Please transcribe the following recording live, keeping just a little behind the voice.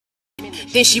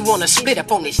Then she wanna split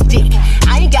up on this dick.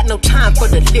 I ain't got no time for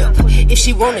the lip. If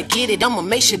she wanna get it, I'ma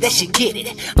make sure that she get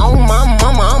it. On my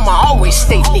mama, I'ma always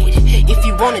stay lit. If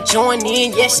you wanna join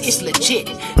in, yes, it's legit.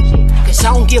 Cause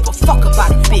I don't give a fuck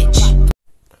about a bitch.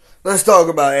 Let's talk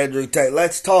about Andrew Tate.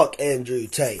 Let's talk Andrew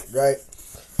Tate, right?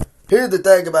 Here's the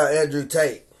thing about Andrew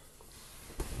Tate.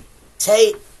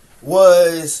 Tate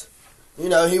was, he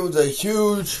was a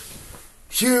huge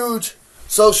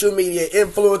social media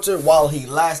influencer while he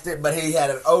lasted, but he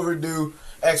had an overdue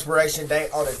expiration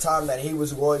date on the time that he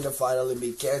was going to finally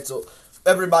be canceled.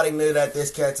 Everybody knew that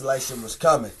this cancellation was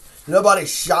coming.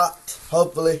 Nobody's shocked,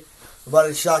 hopefully.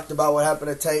 Nobody's shocked about what happened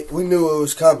to Tate. We knew it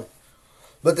was coming.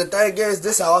 But the thing is,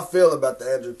 this is how I feel about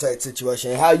the Andrew Tate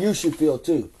situation and how you should feel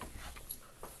too.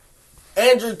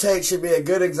 Andrew Tate should be a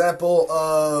good example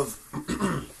of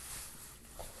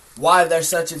why there's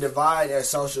such a divide in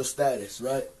social status,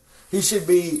 right? He should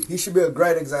be a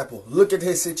great example. Look at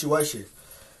his situation.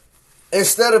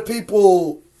 Instead of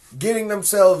people getting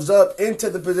themselves up into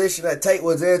the position that Tate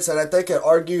was in so that they could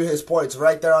argue his points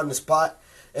right there on the spot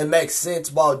and make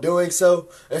sense while doing so,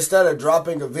 instead of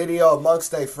dropping a video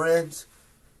amongst their friends,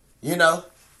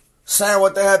 saying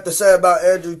what they have to say about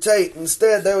Andrew Tate,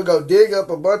 instead they would go dig up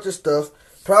a bunch of stuff,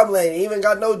 probably ain't even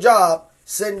got no job,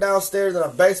 sitting downstairs in a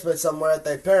basement somewhere at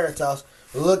their parents' house,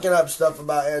 looking up stuff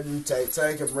about Andrew Tate so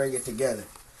they can bring it together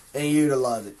and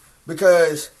utilize it.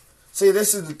 Because, see,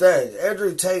 this is the thing.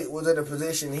 Andrew Tate was in a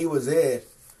position he was in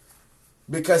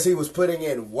because he was putting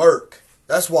in work.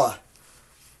 That's why.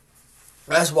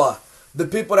 That's why. The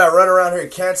people that run around here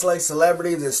canceling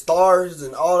celebrities and stars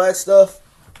and all that stuff,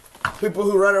 people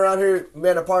who run around here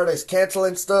being a part of this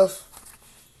canceling stuff,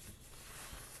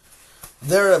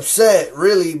 they're upset,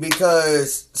 really,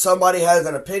 because somebody has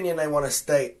an opinion they want to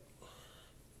state.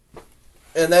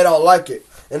 And they don't like it.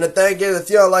 And the thing is, if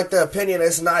you don't like the opinion,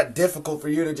 it's not difficult for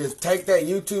you to just take that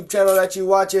YouTube channel that you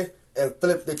watching and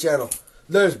flip the channel.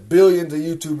 There's billions of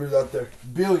YouTubers out there.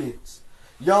 Billions.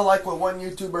 You don't like what one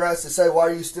YouTuber has to say, why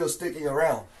are you still sticking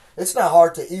around? It's not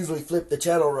hard to easily flip the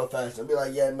channel real fast and be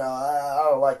like, yeah, no, I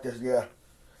don't like this guy.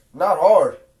 Not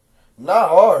hard. Not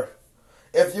hard.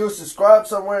 If you subscribe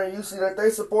somewhere and you see that they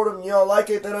support them and you don't like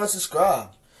it, then unsubscribe.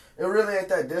 It really ain't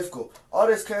that difficult. All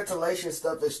this cancellation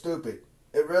stuff is stupid.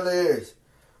 It really is.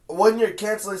 When you're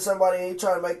canceling somebody and you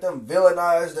try to make them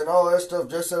villainized and all that stuff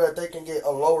just so that they can get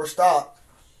a lower stock,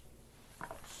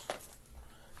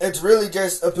 it's really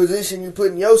just a position you're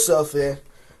putting yourself in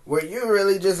where you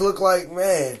really just look like,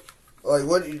 man, like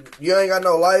what, you ain't got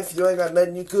no life, you ain't got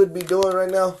nothing you could be doing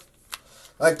right now.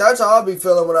 Like, that's how I'll be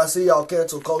feeling when I see y'all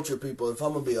cancel culture people, if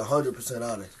I'm going to be 100%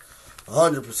 honest.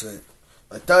 100%.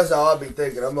 Like, that's how I'll be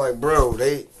thinking. I'm like, bro,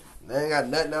 they ain't got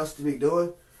nothing else to be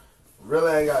doing.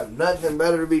 Really ain't got nothing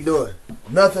better to be doing.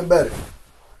 Nothing better.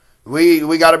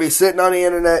 We got to be sitting on the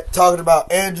internet talking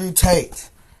about Andrew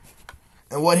Tate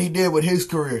and what he did with his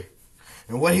career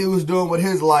and what he was doing with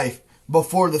his life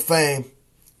before the fame,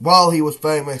 while he was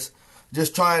famous,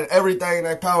 just trying everything in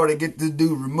their power to get this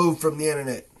dude removed from the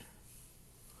internet.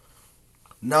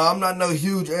 Now, I'm not no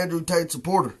huge Andrew Tate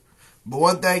supporter. But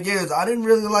one thing is, I didn't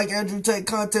really like Andrew Tate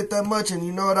content that much. And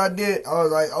you know what I did? I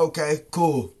was like, okay,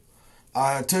 cool.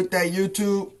 I took that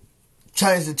YouTube,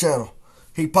 changed the channel.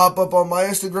 He popped up on my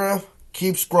Instagram,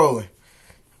 keep scrolling.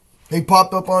 He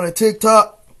popped up on a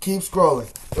TikTok, keep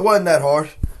scrolling. It wasn't that hard.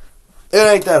 It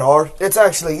ain't that hard. It's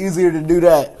actually easier to do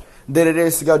that than it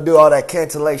is to go do all that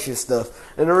cancellation stuff.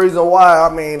 And the reason why,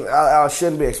 I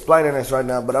shouldn't be explaining this right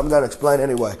now, but I'm going to explain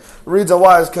anyway. The reason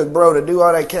why is because, bro, to do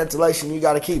all that cancellation, you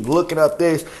got to keep looking up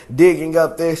this, digging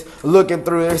up this, looking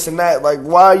through this and that. Like,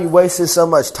 why are you wasting so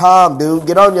much time, dude?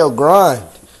 Get on your grind.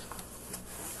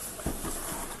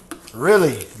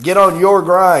 Really, get on your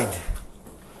grind.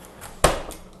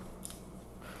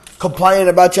 Complaining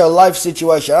about your life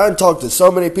situation. I done talked to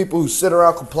so many people who sit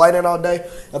around complaining all day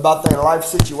about their life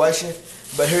situation,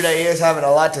 but here they is having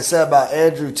a lot to say about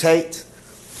Andrew Tate.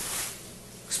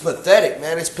 It's pathetic,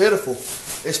 man. It's pitiful.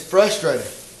 It's frustrating.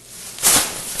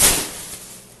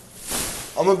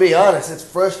 I'm going to be honest. It's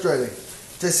frustrating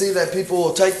to see that people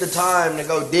will take the time to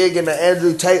go dig into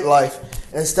Andrew Tate life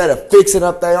instead of fixing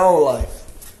up their own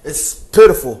life. It's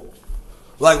pitiful.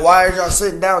 Like, why are y'all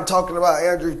sitting down talking about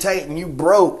Andrew Tate and you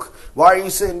broke? Why are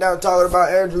you sitting down talking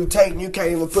about Andrew Tate and you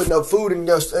can't even put no food in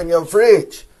your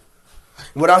fridge?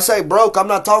 When I say broke, I'm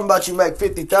not talking about you make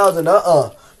 $50,000.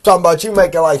 I'm talking about you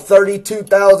making like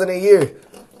 $32,000 a year,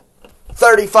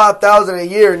 $35,000 a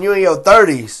year, and you in your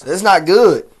 30s. It's not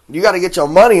good. You got to get your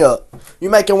money up. You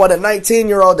making what a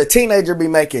 19-year-old, a teenager, be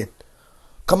making.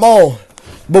 Come on.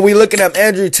 But we looking at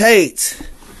Andrew Tate.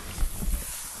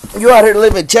 You out here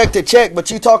living check to check,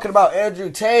 but you talking about Andrew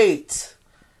Tate.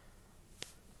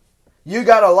 You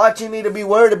got a lot you need to be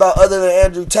worried about other than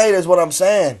Andrew Tate is what I'm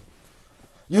saying.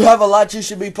 You have a lot you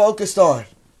should be focused on.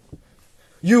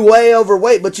 You way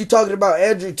overweight, but you talking about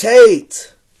Andrew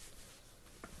Tate.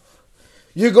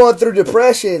 You're going through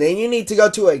depression and you need to go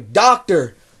to a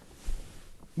doctor.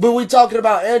 But we talking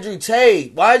about Andrew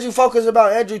Tate. Why did you focus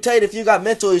about Andrew Tate if you got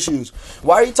mental issues?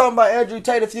 Why are you talking about Andrew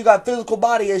Tate if you got physical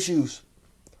body issues?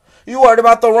 You worried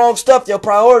about the wrong stuff. Your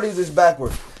priorities is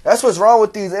backwards. That's what's wrong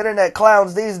with these internet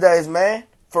clowns these days, man.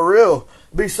 For real.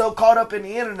 Be so caught up in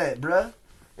the internet, bruh.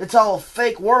 It's all a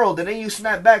fake world. And then you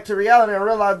snap back to reality and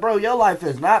realize, bro, your life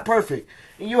is not perfect.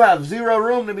 And you have zero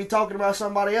room to be talking about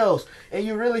somebody else. And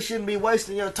you really shouldn't be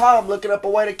wasting your time looking up a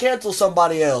way to cancel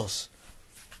somebody else.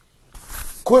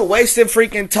 Quit wasting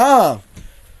freaking time.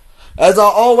 As I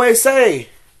always say,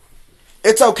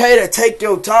 it's okay to take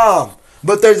your time.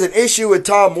 But there's an issue with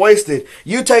time wasted.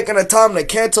 You taking the time to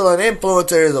cancel an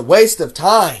influencer is a waste of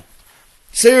time.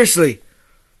 Seriously.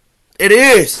 It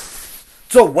is.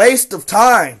 It's a waste of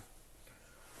time.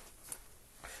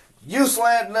 You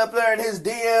slanting up there in his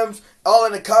DMs, all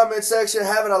in the comment section,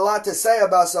 having a lot to say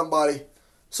about somebody.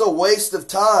 It's a waste of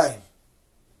time.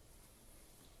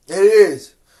 It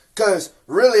is. Because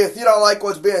really, if you don't like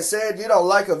what's being said, you don't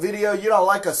like a video, you don't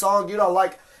like a song, you don't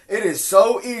like... It is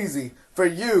so easy for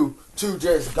you to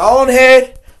just go on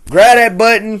ahead, grab that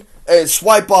button, and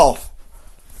swipe off.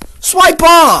 Swipe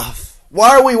off!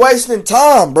 Why are we wasting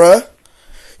time, bruh?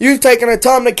 You taking the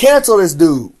time to cancel this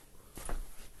dude.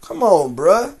 Come on,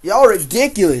 bruh. Y'all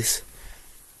ridiculous.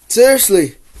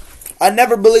 Seriously. I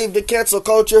never believed in cancel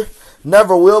culture.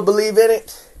 Never will believe in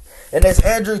it. And this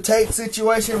Andrew Tate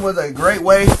situation was a great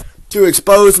way to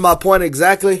expose my point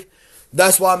exactly.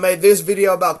 That's why I made this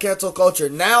video about cancel culture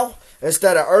now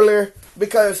instead of earlier.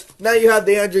 Because now you have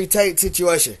the Andrew Tate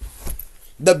situation.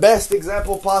 The best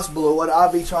example possible of what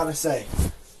I be trying to say.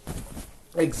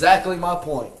 Exactly my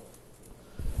point.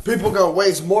 People gonna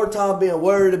waste more time being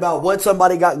worried about what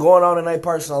somebody got going on in their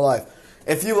personal life.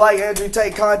 If you like Andrew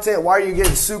Tate content, why are you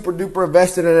getting super duper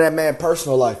invested in that man's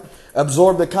personal life?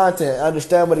 Absorb the content,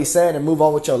 understand what he's saying, and move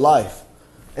on with your life.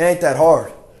 It ain't that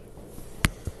hard.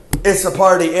 It's a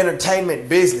part of the entertainment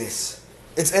business.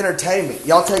 It's entertainment.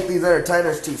 Y'all take these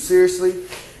entertainers too seriously.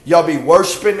 Y'all be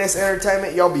worshiping this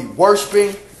entertainment. Y'all be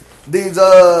worshiping these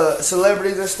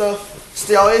celebrities and stuff. It's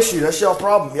y'all issue. That's y'all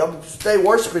problem. Y'all stay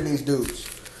worshiping these dudes.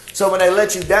 So when they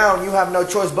let you down, you have no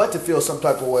choice but to feel some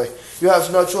type of way. You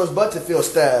have no choice but to feel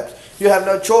stabbed. You have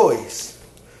no choice.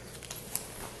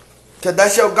 Because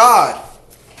that's your God.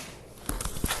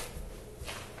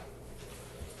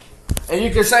 And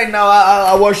you can say, no,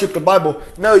 I worship the Bible.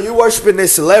 No, you worshiping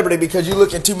this celebrity because you're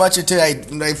looking too much into their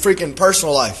freaking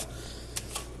personal life.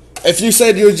 If you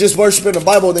said you were just worshiping the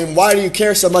Bible, then why do you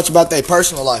care so much about their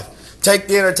personal life? Take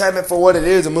the entertainment for what it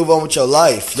is and move on with your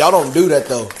life. Y'all don't do that,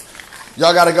 though.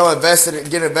 Y'all got to go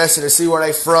get invested and see where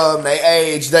they from, they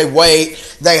age, they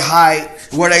weight, they height,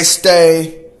 where they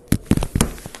stay,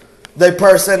 their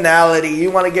personality.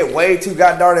 You want to get way too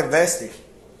goddamn invested.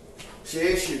 It's your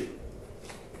issue.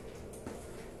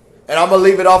 And I'm going to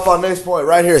leave it off on this point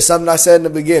right here. Something I said in the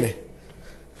beginning.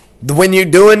 When you're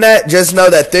doing that, just know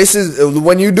that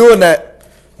when you're doing that,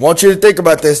 I want you to think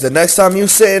about this. The next time you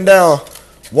sitting down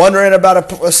wondering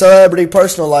about a celebrity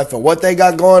personal life and what they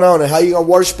got going on and how you going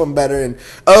to worship them better. And,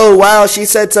 oh, wow, she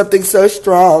said something so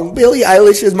strong. Billie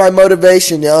Eilish is my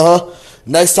motivation,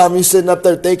 Next time you sitting up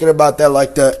there thinking about that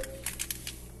like that,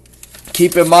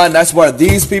 keep in mind that's where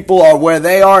these people are where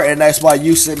they are, and that's why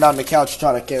you sitting on the couch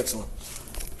trying to cancel them.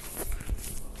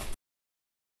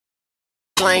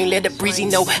 Let the breezy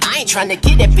know I ain't tryna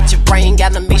get that bitch a brain.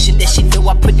 Gotta make sure that she know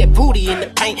I put that booty in the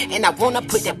paint. And I wanna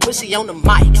put that pussy on the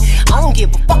mic. I don't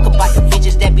give a fuck about the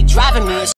bitches that be driving me